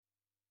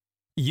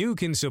You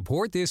can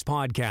support this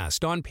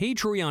podcast on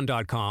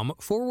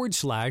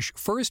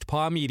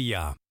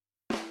patreon.com/firstpawmedia.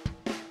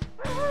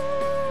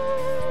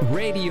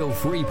 Radio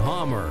Free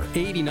Palmer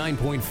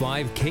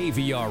 89.5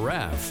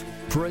 KVRF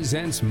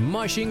presents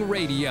Mushing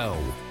Radio,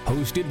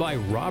 hosted by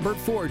Robert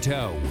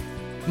Forto.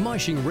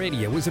 Mushing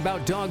Radio is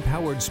about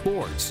dog-powered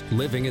sports,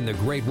 living in the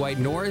Great White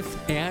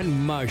North, and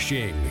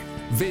mushing.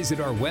 Visit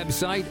our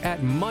website at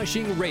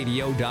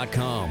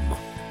mushingradio.com.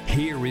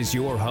 Here is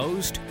your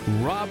host,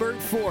 Robert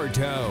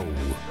Forto.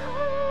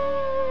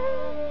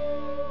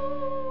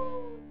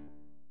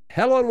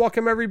 Hello and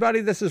welcome, everybody.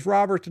 This is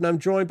Robert, and I'm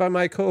joined by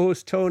my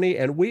co-host, Toni,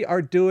 and we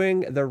are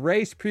doing the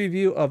race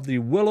preview of the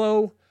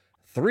Willow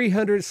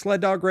 300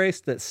 sled dog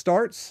race that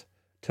starts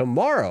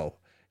tomorrow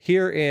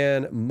here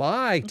in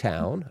my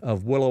town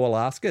of Willow,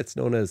 Alaska. It's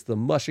known as the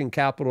mushing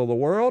capital of the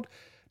world.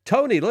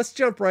 Toni, let's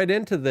jump right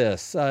into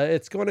this.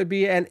 It's going to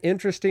be an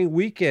interesting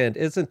weekend,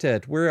 isn't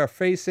it? We're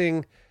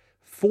facing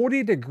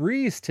 40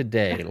 degrees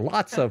today,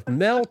 lots of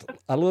melt,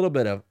 a little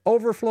bit of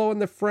overflow in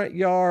the front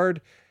yard.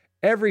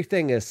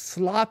 Everything is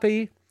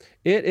sloppy.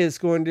 It is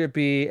going to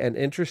be an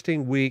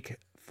interesting week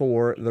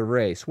for the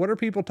race. What are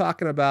people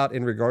talking about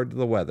in regard to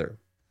the weather?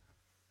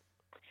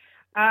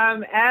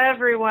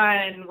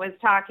 Everyone was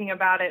talking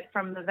about it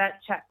from the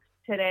vet checks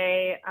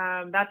today.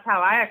 That's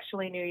how I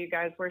actually knew you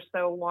guys were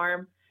so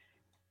warm.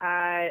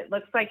 It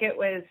looks like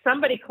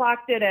somebody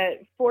clocked it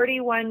at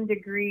 41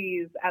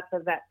 degrees at the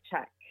vet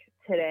check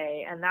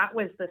today, and that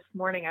was this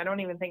morning. I don't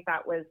even think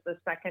that was the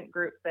second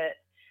group that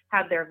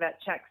had their vet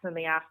checks in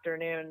the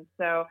afternoon.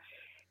 So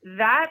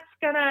that's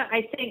gonna,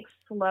 I think,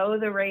 slow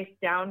the race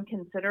down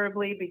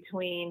considerably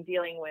between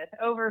dealing with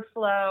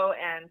overflow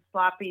and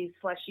sloppy,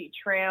 slushy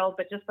trail.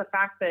 But just the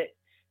fact that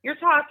you're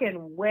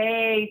talking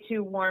way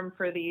too warm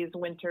for these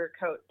winter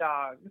coat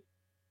dogs.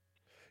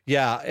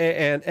 Yeah,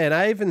 and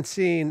I even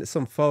seen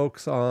some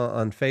folks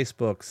on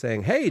Facebook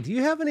saying, "Hey, do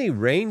you have any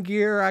rain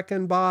gear I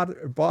can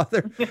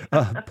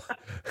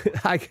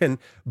I can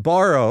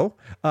borrow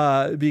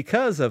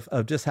because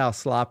of just how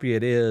sloppy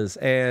it is?"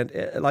 And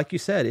like you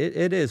said,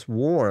 it is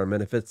warm,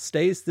 and if it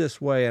stays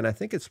this way, and I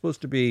think it's supposed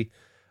to be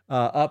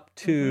up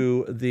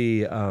to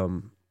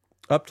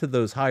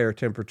those higher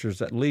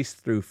temperatures at least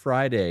through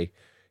Friday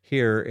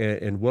here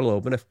in Willow.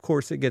 But of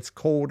course, it gets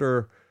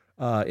colder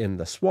in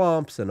the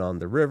swamps and on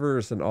the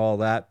rivers and all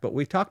that. But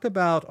we talked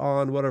about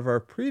on one of our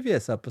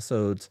previous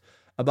episodes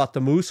about the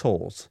moose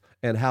holes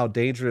and how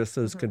dangerous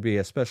those can be,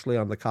 especially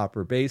on the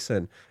Copper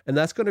Basin. And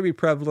that's going to be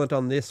prevalent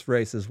on this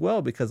race as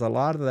well, because a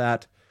lot of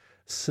that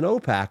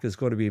snowpack is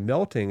going to be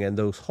melting, and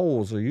those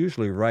holes are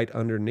usually right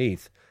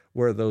underneath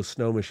where those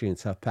snow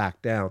machines have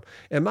packed down.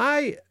 Am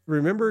I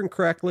remembering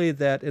correctly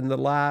that in the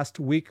last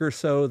week or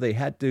so they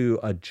had to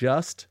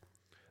adjust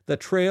the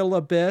trail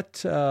a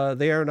bit?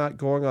 They are not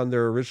going on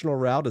their original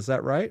route. Is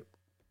that right?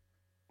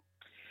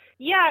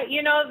 Yeah,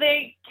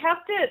 they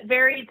kept it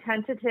very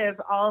tentative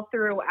all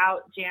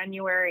throughout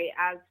January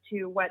as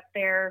to what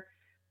their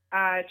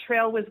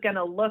trail was going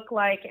to look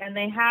like. And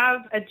they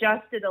have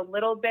adjusted a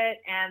little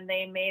bit, and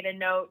they made a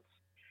note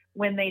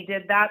when they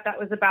did that. That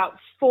was about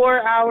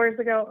 4 hours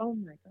ago. Oh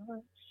my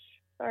gosh.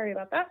 Sorry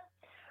about that.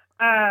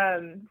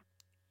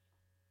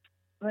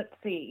 Let's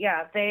see.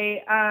 Yeah,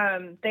 they are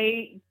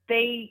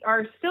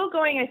still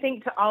going, I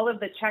think, to all of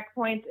the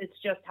checkpoints. It's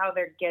just how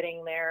they're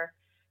getting there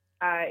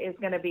is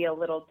going to be a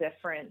little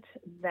different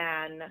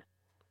than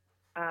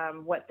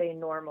what they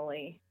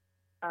normally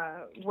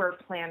were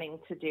planning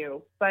to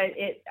do. But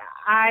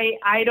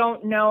I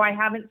don't know. I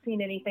haven't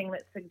seen anything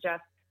that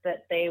suggests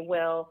that they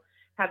will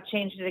have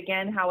changed it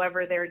again.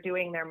 However, they're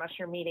doing their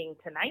musher meeting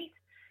tonight,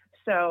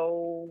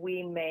 so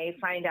we may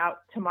find out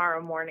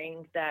tomorrow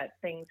morning that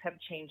things have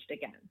changed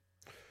again.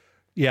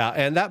 Yeah,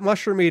 and that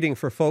mushroom meeting,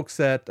 for folks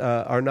that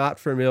are not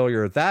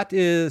familiar, that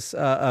is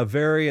a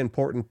very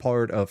important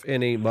part of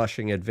any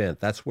mushing event.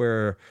 That's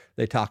where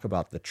they talk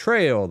about the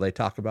trail, they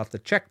talk about the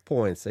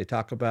checkpoints, they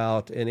talk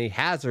about any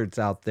hazards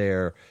out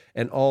there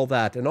and all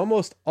that. And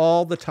almost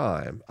all the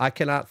time, I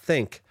cannot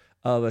think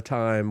of a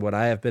time when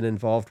I have been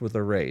involved with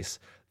a race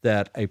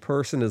that a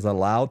person is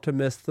allowed to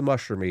miss the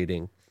mushroom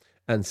meeting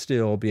and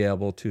still be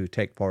able to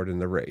take part in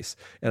the race.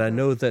 And I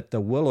know that the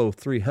Willow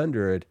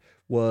 300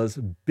 was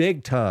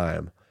big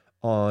time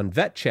on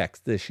vet checks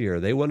this year.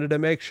 They wanted to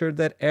make sure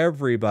that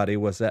everybody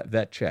was at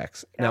vet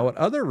checks. Yeah. Now, at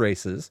other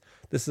races,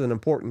 this is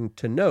important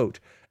to note,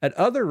 at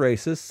other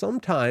races,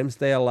 sometimes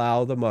they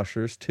allow the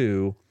mushers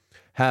to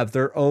have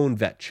their own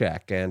vet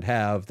check and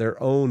have their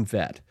own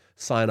vet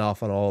sign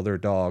off on all their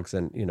dogs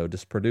and,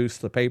 just produce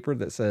the paper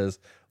that says,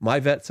 my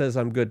vet says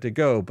I'm good to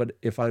go. But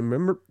if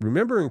I'm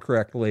remembering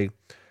correctly,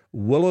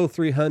 Willow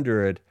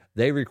 300,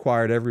 they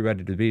required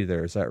everybody to be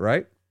there. Is that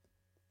right?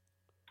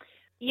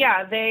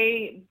 Yeah,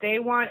 they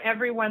want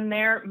everyone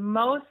there.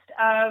 Most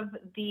of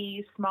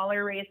the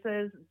smaller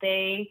races,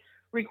 they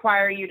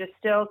require you to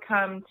still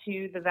come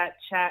to the vet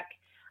check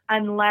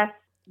unless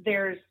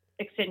there's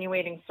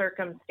extenuating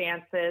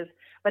circumstances.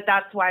 But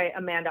that's why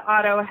Amanda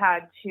Otto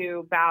had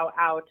to bow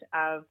out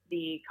of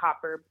the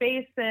Copper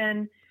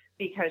Basin,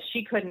 because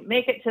she couldn't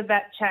make it to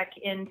vet check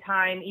in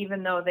time,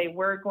 even though they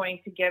were going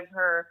to give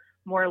her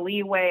more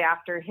leeway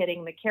after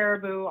hitting the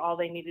caribou. All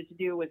they needed to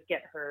do was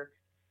get her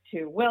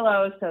to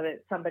Willow so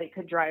that somebody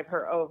could drive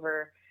her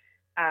over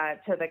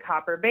to the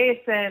Copper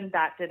Basin.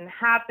 That didn't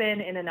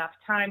happen in enough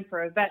time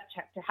for a vet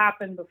check to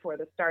happen before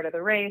the start of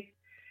the race.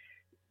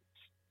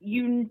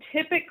 You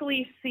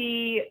typically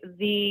see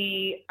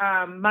the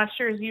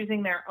mushers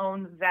using their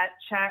own vet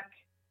check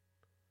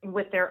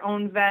with their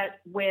own vet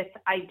with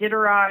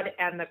Iditarod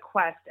and the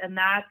Quest. And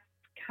that's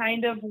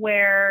kind of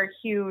where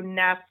Hugh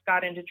Neff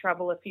got into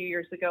trouble a few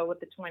years ago with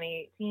the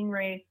 2018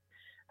 race.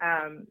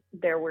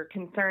 There were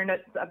concerns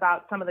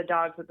about some of the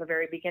dogs at the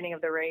very beginning of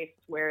the race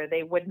where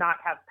they would not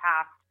have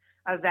passed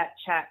a vet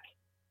check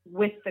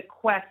with the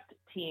Quest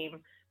team,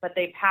 but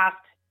they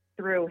passed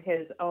through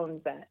his own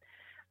vet.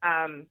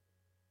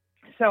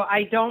 So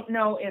I don't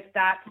know if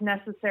that's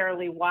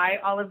necessarily why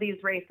all of these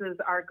races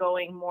are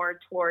going more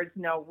towards,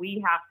 no,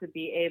 we have to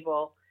be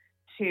able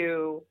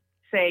to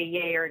say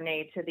yay or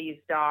nay to these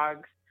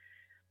dogs,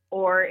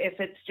 or if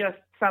it's just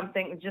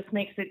something that just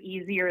makes it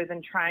easier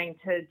than trying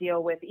to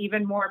deal with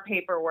even more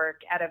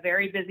paperwork at a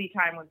very busy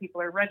time when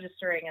people are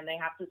registering and they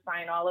have to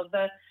sign all of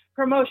the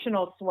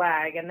promotional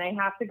swag and they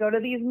have to go to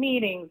these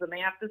meetings and they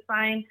have to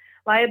sign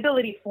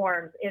liability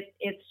forms.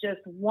 It's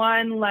just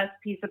one less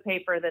piece of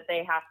paper that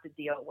they have to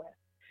deal with,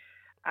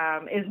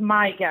 is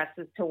my guess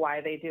as to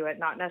why they do it,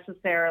 not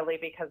necessarily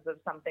because of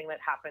something that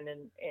happened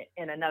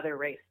in another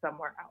race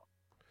somewhere else.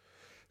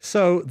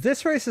 So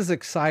this race is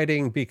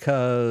exciting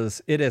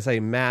because it is a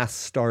mass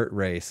start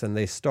race, and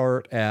they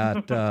start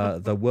at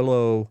the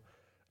Willow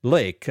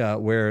Lake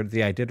where the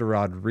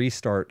Iditarod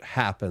restart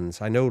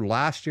happens. I know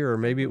last year, or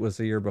maybe it was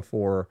the year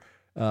before,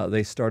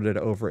 they started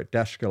over at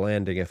Deschka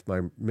Landing, if my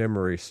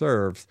memory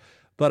serves.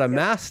 But a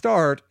mass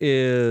start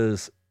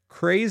is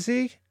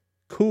crazy,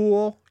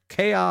 cool,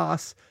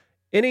 chaos,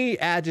 any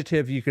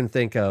adjective you can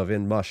think of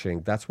in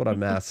mushing. That's what a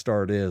mass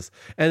start is.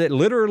 And it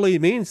literally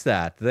means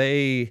that.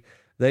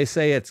 They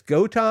say it's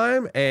go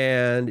time,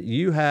 and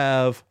you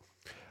have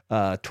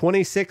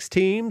 26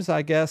 teams,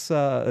 I guess,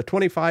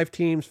 25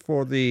 teams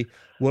for the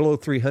Willow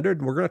 300.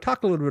 And we're going to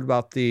talk a little bit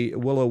about the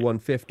Willow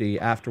 150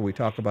 after we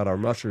talk about our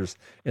mushers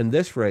in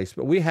this race.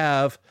 But we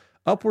have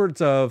upwards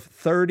of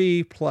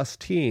 30 plus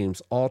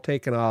teams all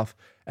taken off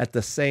at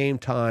the same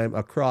time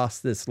across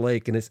this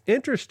lake. And it's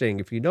interesting,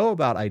 if you know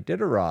about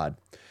Iditarod,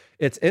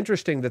 it's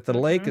interesting that the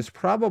lake is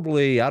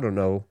probably, I don't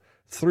know,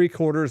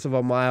 3/4 of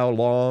a mile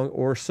long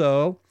or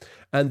so.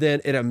 And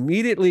then it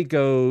immediately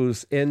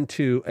goes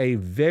into a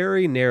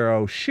very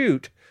narrow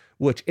chute,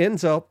 which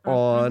ends up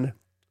on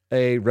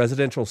a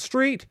residential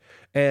street.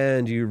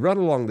 And you run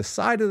along the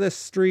side of this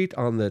street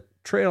on the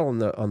trail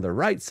on the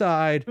right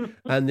side,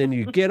 and then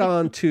you get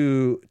on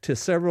to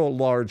several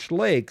large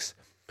lakes.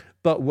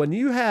 But when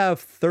you have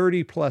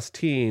 30 plus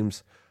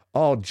teams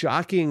all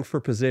jockeying for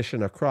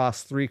position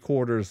across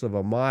 3/4 of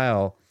a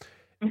mile,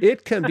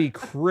 it can be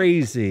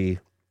crazy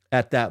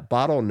at that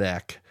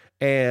bottleneck.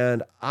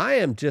 And I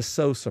am just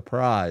so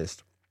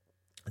surprised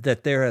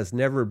that there has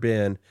never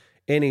been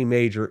any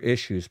major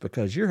issues,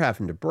 because you're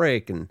having to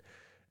brake and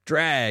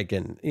drag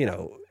and,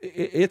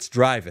 it's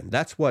driving.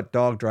 That's what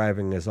dog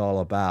driving is all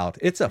about.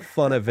 It's a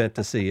fun event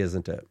to see,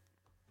 isn't it?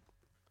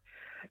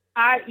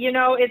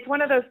 It's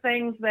one of those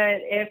things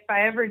that if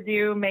I ever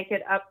do make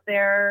it up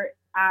there,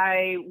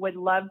 I would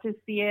love to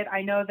see it.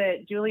 I know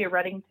that Julia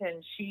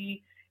Reddington,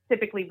 she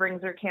typically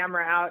brings her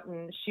camera out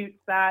and shoots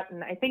that.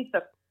 And I think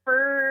the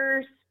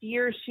first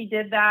year she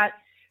did that,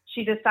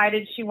 she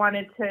decided she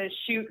wanted to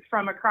shoot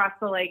from across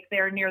the lake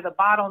there near the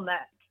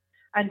bottleneck,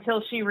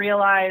 until she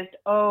realized,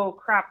 oh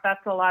crap,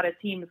 that's a lot of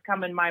teams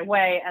coming my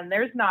way and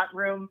there's not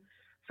room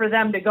for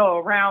them to go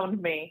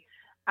around me.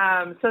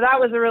 So that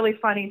was a really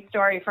funny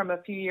story from a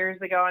few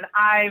years ago. And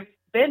I've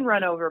been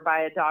run over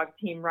by a dog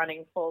team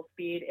running full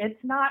speed.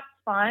 It's not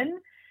fun.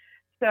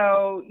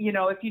 So,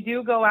 if you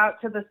do go out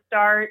to the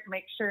start,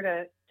 make sure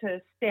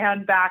to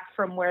stand back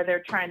from where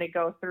they're trying to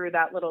go through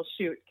that little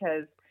chute,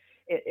 because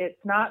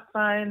it's not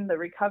fun. The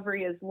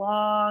recovery is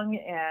long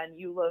and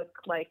you look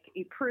like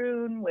a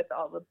prune with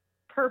all the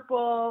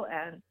purple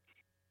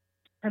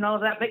and all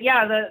of that. But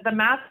yeah, the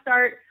mass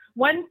start,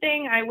 one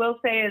thing I will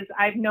say is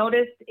I've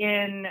noticed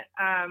in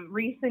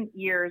recent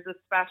years,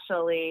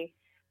 especially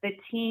the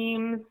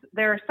teams,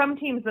 there are some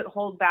teams that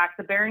hold back.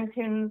 The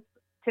Barringtons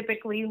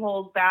typically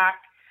hold back.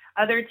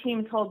 Other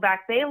teams hold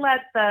back. They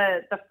let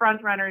the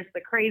front runners,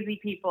 the crazy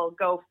people,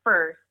 go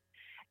first.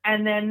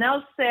 And then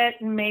they'll sit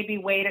and maybe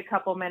wait a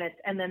couple minutes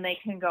and then they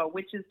can go,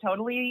 which is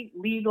totally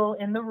legal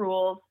in the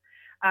rules.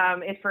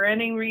 If for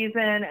any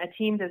reason a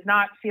team does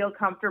not feel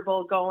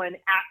comfortable going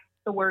at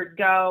the word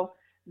go,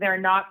 they're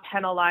not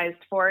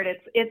penalized for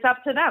it. It's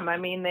up to them. I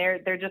mean,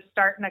 they're just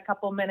starting a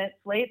couple minutes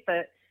late.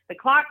 The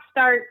clock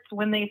starts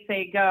when they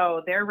say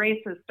go. Their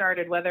race has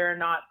started whether or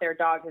not their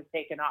dog has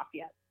taken off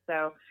yet.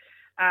 So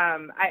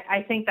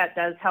I think that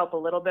does help a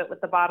little bit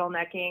with the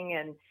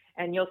bottlenecking,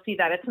 and you'll see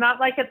that. It's not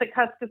like at the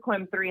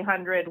Kuskokwim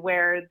 300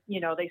 where,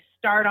 they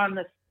start on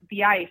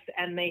the ice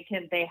and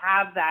they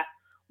have that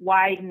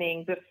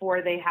widening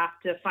before they have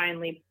to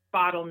finally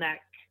bottleneck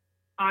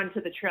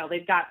onto the trail.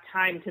 They've got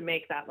time to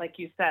make that. Like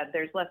you said,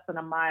 there's less than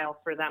a mile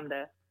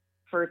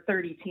for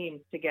 30 teams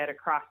to get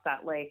across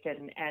that lake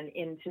and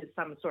into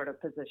some sort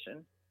of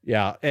position.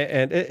 Yeah,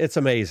 and it's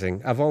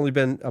amazing. I've only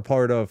been a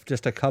part of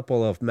just a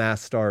couple of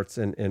mass starts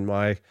in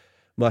my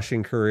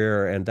mushing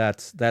career, and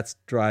that's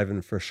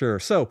driving for sure.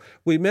 So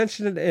we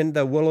mentioned in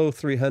the Willow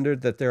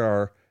 300 that there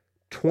are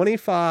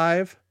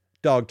 25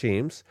 dog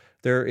teams.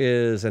 There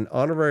is an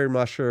honorary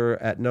musher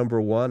at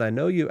number 1. I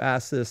know you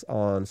asked this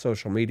on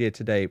social media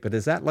today, but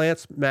is that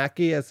Lance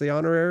Mackey as the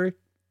honorary?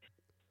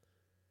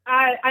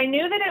 I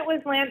knew that it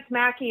was Lance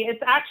Mackey.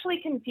 It's actually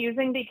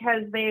confusing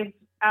because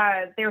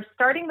they're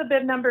starting the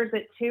bib numbers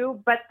at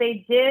 2, but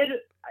they did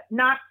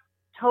not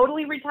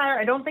totally retire.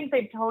 I don't think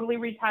they've totally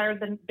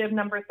retired the bib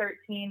number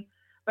 13,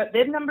 but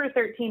bib number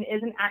 13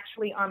 isn't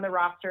actually on the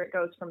roster. It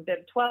goes from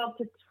bib 12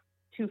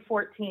 to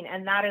 14,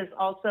 and that is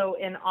also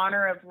in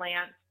honor of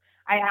Lance.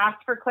 I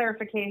asked for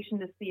clarification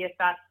to see if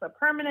that's a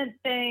permanent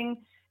thing.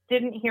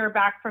 Didn't hear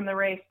back from the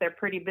race. They're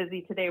pretty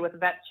busy today with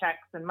vet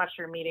checks and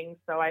musher meetings,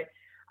 so I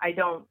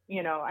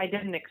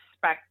didn't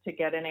expect to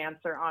get an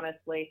answer,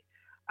 honestly.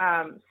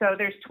 So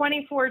there's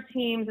 24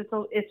 teams.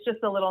 It's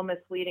just a little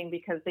misleading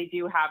because they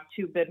do have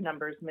 2 bib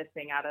numbers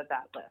missing out of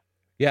that list.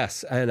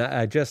 Yes, and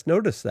I just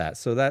noticed that.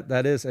 So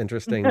that is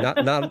interesting. Not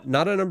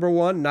a number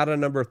 1, not a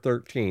number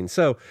 13.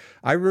 So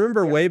I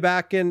remember way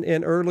back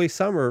in early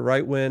summer,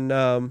 right when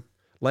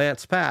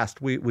Lance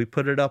passed, we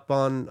put it up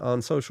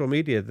on social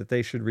media that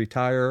they should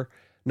retire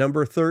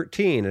number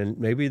 13, and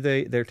maybe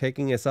they're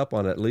taking us up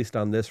on it, at least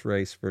on this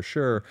race for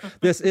sure.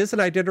 This is an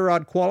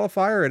Iditarod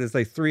qualifier. It is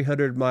a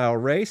 300-mile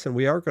race, and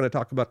we are going to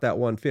talk about that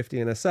 150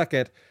 in a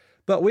second.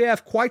 But we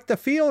have quite the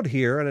field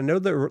here, and I know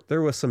that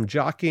there was some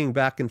jockeying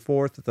back and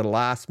forth at the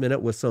last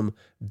minute with some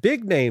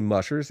big-name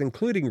mushers,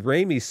 including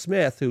Ramey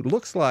Smith, who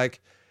looks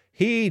like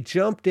he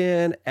jumped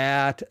in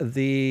at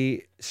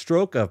the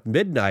stroke of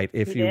midnight,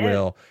 if you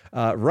will,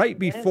 right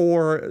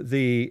before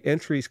the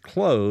entries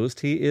closed.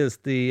 He is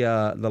the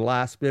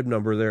last bib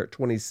number there at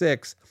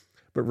 26,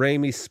 but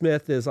Ramey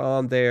Smith is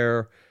on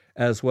there,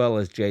 as well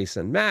as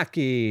Jason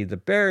Mackey, the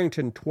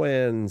Barrington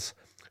twins,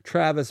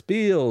 Travis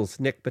Beals,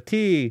 Nick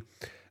Petit,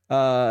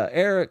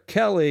 Eric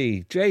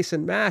Kelly,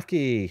 Jason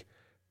Mackey.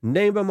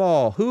 Name them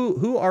all.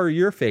 Who are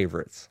your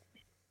favorites?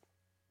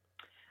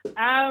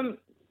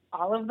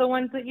 All of the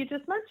ones that you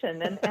just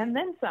mentioned, and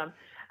then some.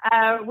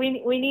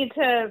 We need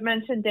to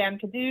mention Dan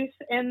Caduce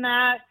in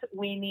that.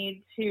 We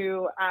need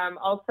to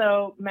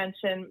also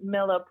mention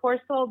Mila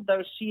Porcel,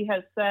 though she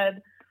has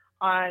said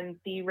on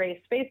the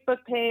race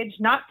Facebook page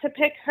not to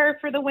pick her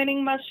for the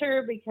winning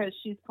musher because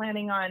she's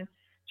planning on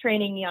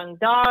training young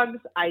dogs.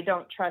 I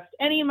don't trust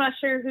any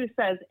musher who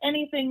says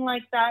anything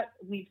like that.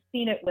 We've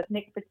seen it with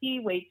Nick Petit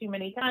way too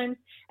many times,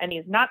 and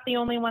he's not the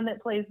only one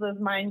that plays those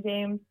mind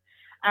games.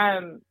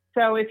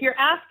 So if you're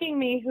asking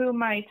me who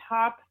my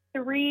top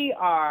 3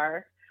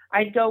 are,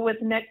 I'd go with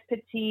Nick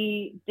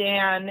Petit,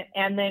 Dan,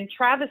 and then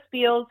Travis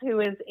Beals, who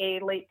is a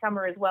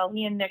latecomer as well.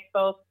 He and Nick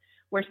both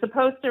were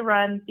supposed to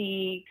run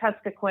the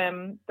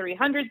Kuskokwim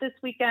 300 this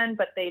weekend,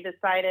 but they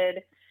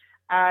decided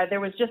there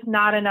was just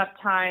not enough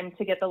time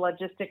to get the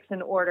logistics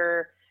in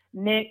order.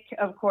 Nick,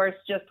 of course,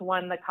 just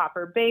won the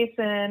Copper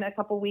Basin a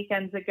couple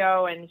weekends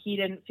ago, and he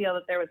didn't feel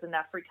that there was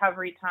enough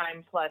recovery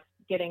time, plus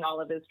getting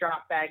all of his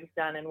drop bags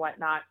done and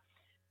whatnot.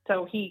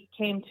 So he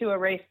came to a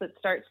race that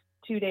starts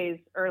 2 days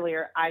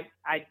earlier. I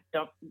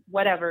don't,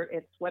 whatever,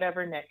 it's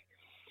whatever, Nick.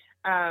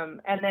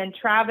 And then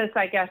Travis,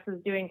 I guess,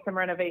 is doing some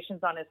renovations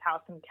on his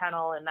house and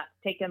kennel, and that's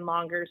taken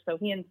longer. So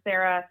he and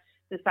Sarah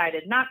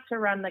decided not to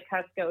run the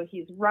Cusco.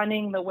 He's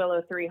running the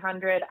Willow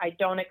 300. I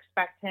don't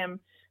expect him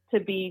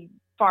to be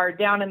far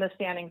down in the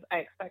standings. I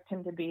expect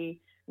him to be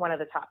one of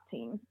the top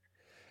teams.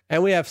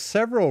 And we have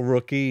several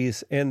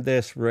rookies in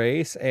this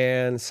race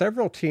and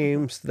several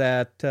teams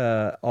that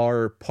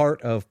are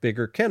part of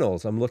bigger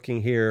kennels. I'm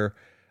looking here.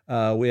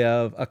 We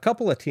have a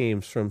couple of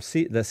teams from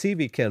the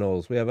CV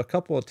Kennels. We have a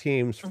couple of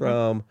teams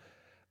from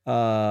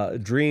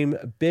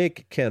Dream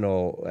Big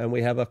Kennel. And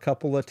we have a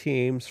couple of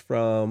teams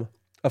from,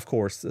 of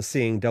course, the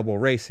Seeing Double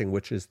Racing,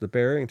 which is the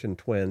Barrington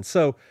twins.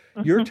 So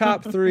your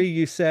top 3,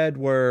 you said,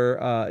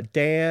 were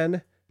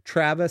Dan,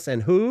 Travis,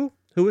 and who?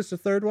 Who was the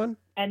third one?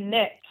 And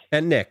Nick.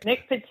 And Nick.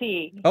 Nick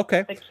Petit.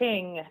 Okay. The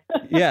king.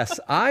 Yes,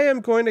 I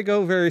am going to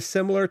go very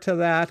similar to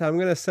that. I'm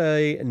going to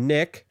say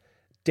Nick,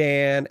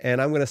 Dan,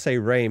 and I'm going to say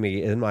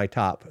Ramey in my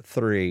top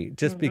 3,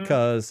 just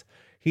because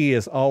he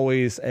is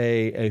always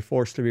a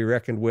force to be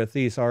reckoned with.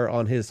 These are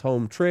on his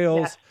home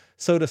trails,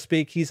 so to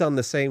speak. He's on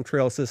the same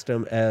trail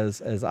system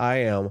as I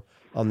am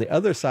on the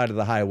other side of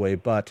the highway,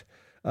 but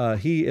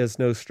he is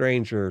no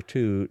stranger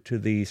to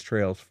these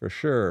trails for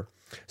sure.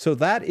 So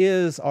that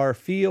is our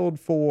field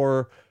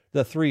for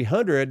the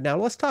 300. Now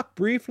let's talk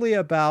briefly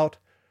about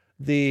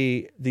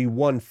the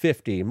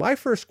 150. My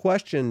first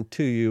question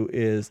to you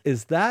is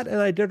that an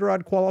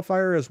Iditarod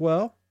qualifier as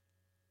well?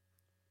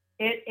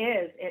 It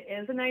is. It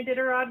is an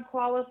Iditarod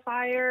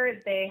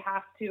qualifier. They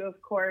have to, of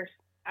course,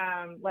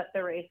 let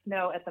the race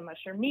know at the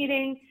musher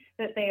meeting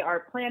that they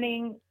are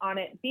planning on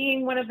it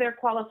being one of their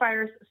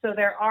qualifiers. So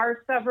there are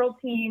several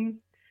teams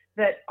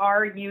that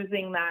are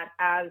using that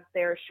as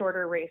their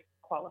shorter race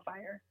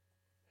qualifier.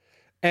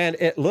 And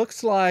it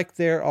looks like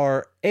there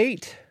are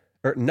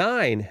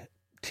 9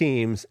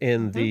 teams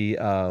in the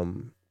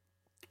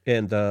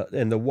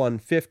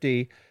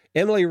 150.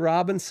 Emily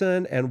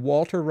Robinson and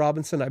Walter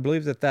Robinson, I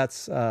believe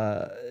that's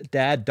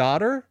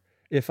dad-daughter,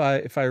 if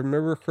I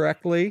remember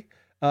correctly,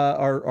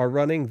 are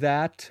running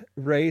that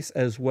race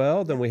as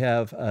well. Then we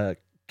have a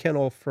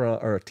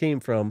team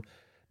from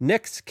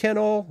Nick's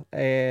Kennel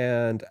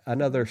and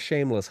another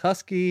Shameless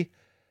Husky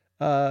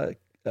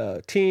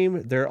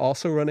team. They're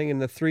also running in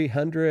the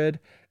 300,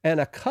 and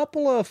a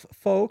couple of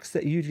folks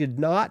that you did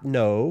not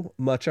know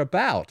much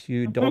about.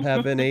 You don't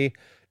have any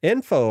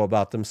info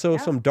about them. So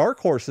some dark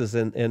horses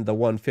in the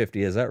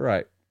 150. Is that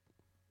right?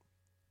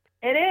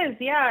 It is.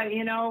 Yeah.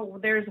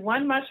 There's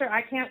one musher.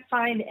 I can't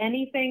find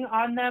anything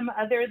on them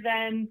other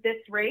than this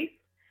race.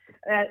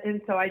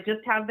 And so I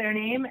just have their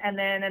name. And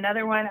then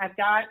another one, I've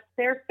got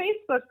their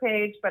Facebook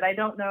page, but I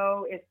don't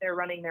know if they're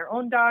running their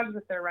own dogs,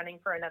 if they're running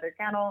for another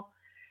kennel.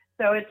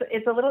 So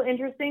it's a little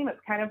interesting. That's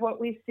kind of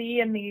what we see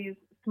in these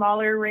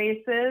smaller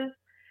races.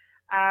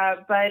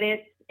 But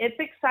it's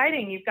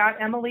exciting. You've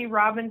got Emily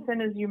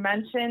Robinson, as you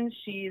mentioned.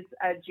 She's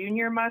a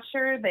junior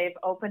musher. They've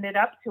opened it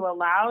up to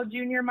allow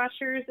junior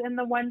mushers in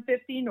the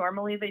 150.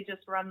 Normally they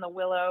just run the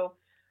Willow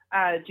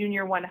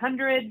junior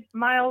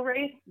 100-mile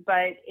race.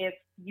 But if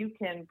you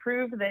can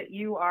prove that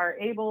you are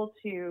able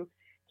to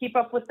keep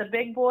up with the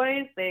big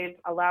boys, they've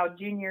allowed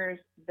juniors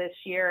this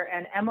year.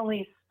 And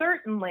Emily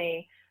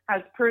certainly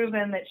has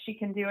proven that she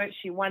can do it.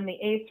 She won the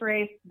ACE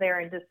race there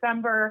in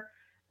December.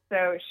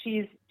 So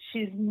she's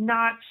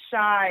not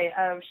shy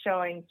of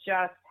showing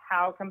just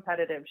how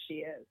competitive she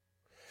is.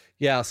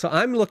 Yeah, so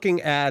I'm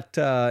looking at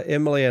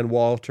Emily and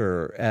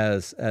Walter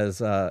as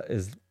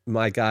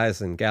my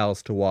guys and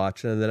gals to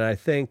watch, and then I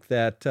think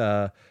that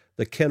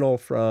the kennel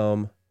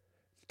from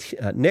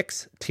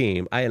Nick's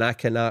team, I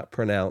cannot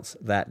pronounce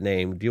that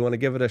name. Do you want to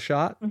give it a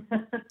shot?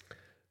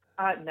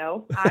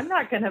 No, I'm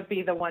not going to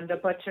be the one to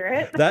butcher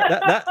it.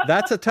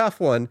 That's a tough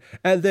one.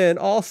 And then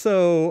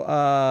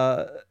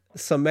also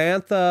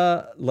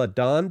Samantha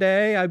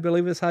Ladonde, I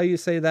believe is how you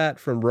say that,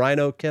 from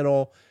Rhino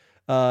Kennel.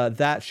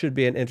 That should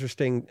be an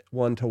interesting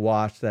one to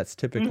watch. That's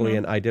typically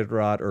an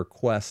Iditarod or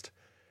Quest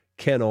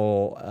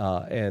kennel,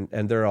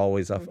 and they're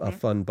always a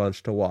fun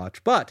bunch to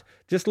watch. But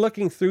just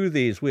looking through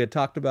these, we had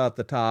talked about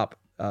the top.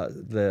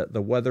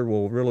 The weather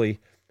will really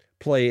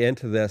play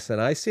into this,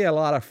 and I see a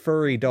lot of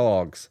furry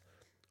dogs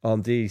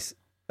on these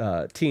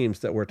teams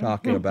that we're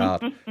talking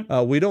about.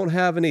 We don't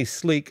have any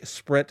sleek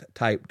sprint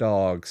type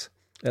dogs,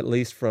 at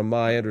least from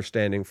my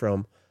understanding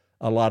from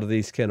a lot of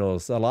these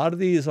kennels. A lot of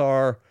these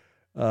are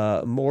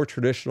more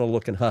traditional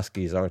looking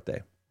huskies, aren't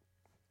they?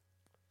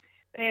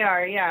 They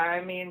are, yeah.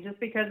 I mean, just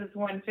because it's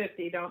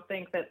 150, don't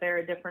think that they're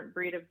a different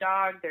breed of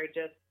dog.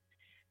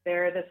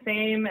 They're the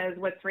same as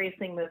what's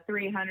racing the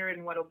 300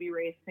 and what'll be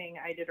racing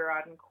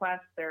Iditarod and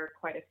Quest. There are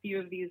quite a few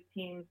of these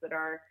teams that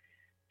are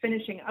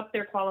finishing up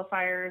their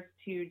qualifiers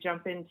to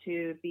jump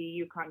into the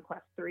Yukon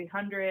Quest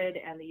 300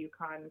 and the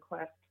Yukon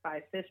Quest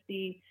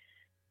 550.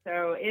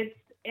 So it's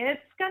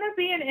going to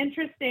be an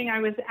interesting. I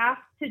was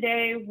asked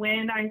today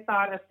when I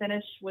thought a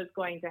finish was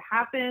going to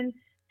happen.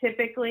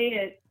 Typically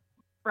it's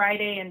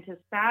Friday into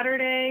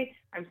Saturday.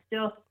 I'm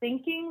still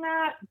thinking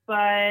that,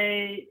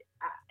 but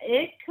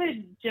it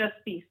could just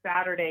be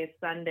Saturday,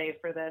 Sunday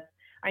for this.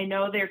 I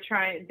know they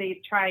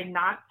try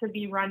not to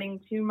be running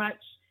too much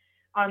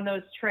on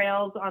those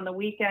trails on the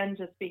weekend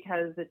just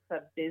because it's a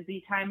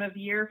busy time of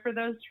year for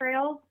those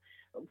trails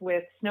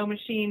with snow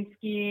machine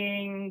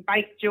skiing,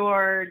 bike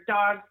jor,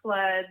 dog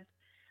sleds.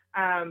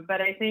 But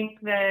I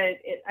think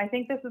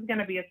this is going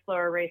to be a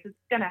slower race. It's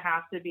going to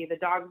have to be. The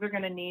dogs are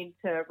going to need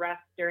to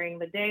rest during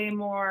the day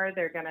more.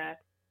 They're going to,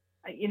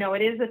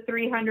 it is a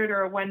 300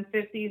 or a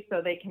 150,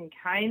 so they can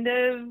kind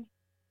of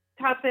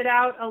tough it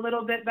out a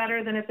little bit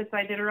better than if it's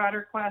Iditarod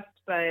or Quest.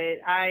 But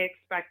I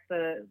expect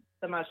the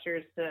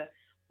mushers to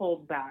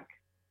hold back.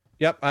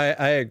 Yep, I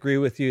agree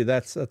with you.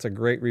 That's a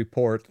great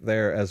report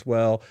there as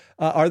well.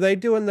 Are they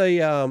doing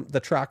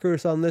the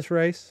trackers on this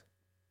race?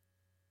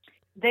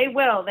 They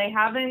will. They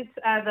haven't.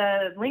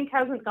 The link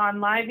hasn't gone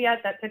live yet.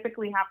 That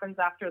typically happens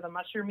after the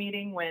musher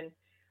meeting when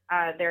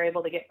they're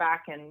able to get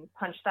back and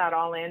punch that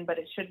all in. But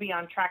it should be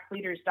on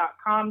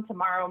trackleaders.com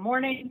tomorrow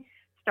morning.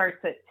 Starts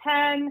at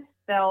 10.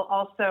 They'll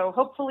also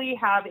hopefully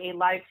have a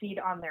live feed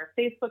on their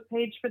Facebook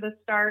page for the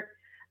start.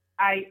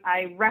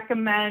 I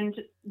recommend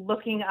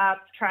looking up,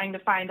 trying to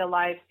find a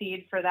live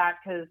feed for that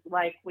because,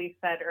 like we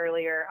said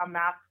earlier, a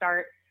mass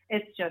start,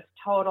 it's just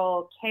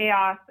total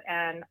chaos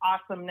and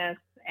awesomeness,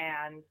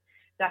 and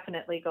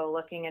definitely go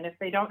looking. And if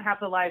they don't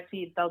have the live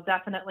feed, they'll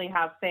definitely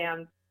have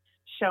fans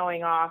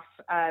showing off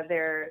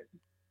their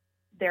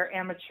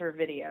amateur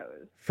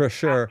videos for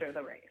sure after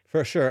the race.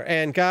 For sure.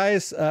 And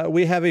guys,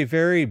 we have a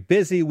very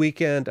busy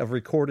weekend of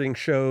recording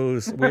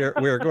shows.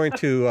 We're going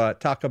to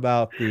talk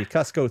about the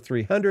Cusco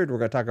 300. We're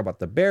going to talk about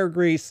the Bear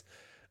Grease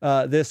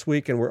this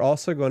week, and we're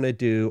also going to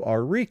do our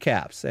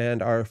recaps.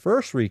 And our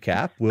first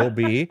recap will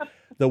be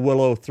the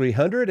Willow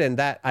 300, and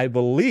that, I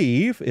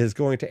believe, is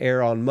going to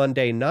air on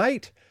Monday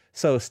night.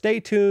 So stay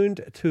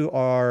tuned to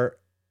our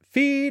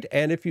feed,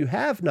 and if you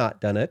have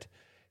not done it,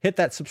 hit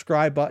that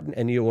subscribe button,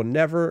 and you will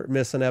never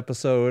miss an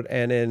episode.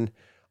 And in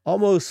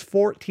almost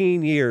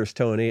 14 years,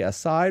 Toni,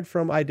 aside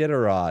from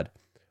Iditarod,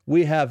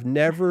 we have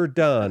never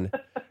done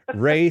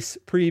race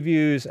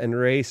previews and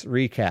race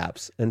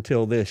recaps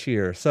until this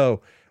year.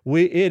 So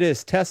it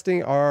is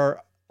testing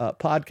our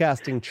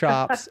podcasting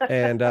chops,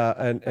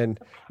 and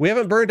we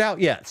haven't burned out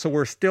yet. So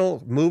we're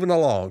still moving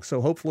along.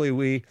 So hopefully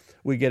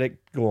we get it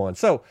going.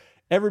 So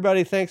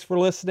everybody, thanks for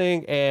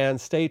listening, and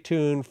stay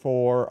tuned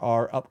for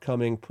our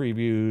upcoming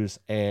previews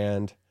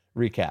and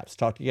recaps.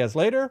 Talk to you guys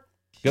later.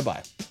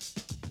 Goodbye.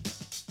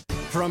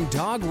 From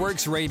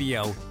Dogworks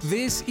Radio,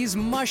 this is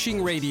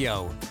Mushing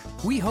Radio.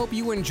 We hope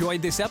you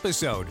enjoyed this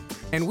episode,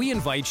 and we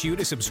invite you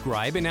to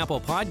subscribe in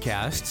Apple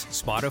Podcasts,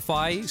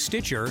 Spotify,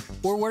 Stitcher,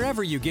 or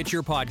wherever you get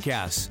your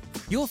podcasts.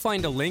 You'll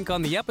find a link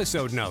on the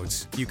episode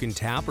notes. You can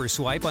tap or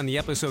swipe on the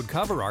episode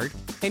cover art,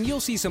 and you'll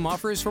see some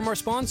offers from our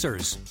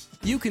sponsors.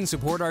 You can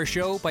support our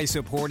show by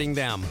supporting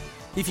them.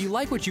 If you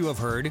like what you have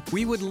heard,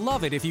 we would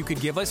love it if you could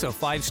give us a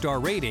 5-star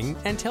rating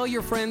and tell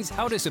your friends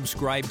how to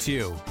subscribe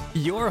too.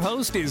 Your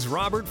host is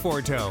Robert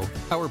Forto.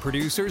 Our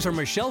producers are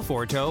Michelle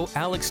Forto,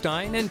 Alex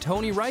Stein, and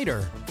Toni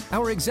Reitter.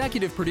 Our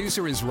executive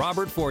producer is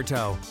Robert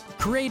Forto.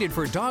 Created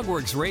for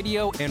Dogworks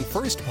Radio and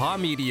First Paw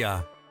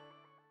Media.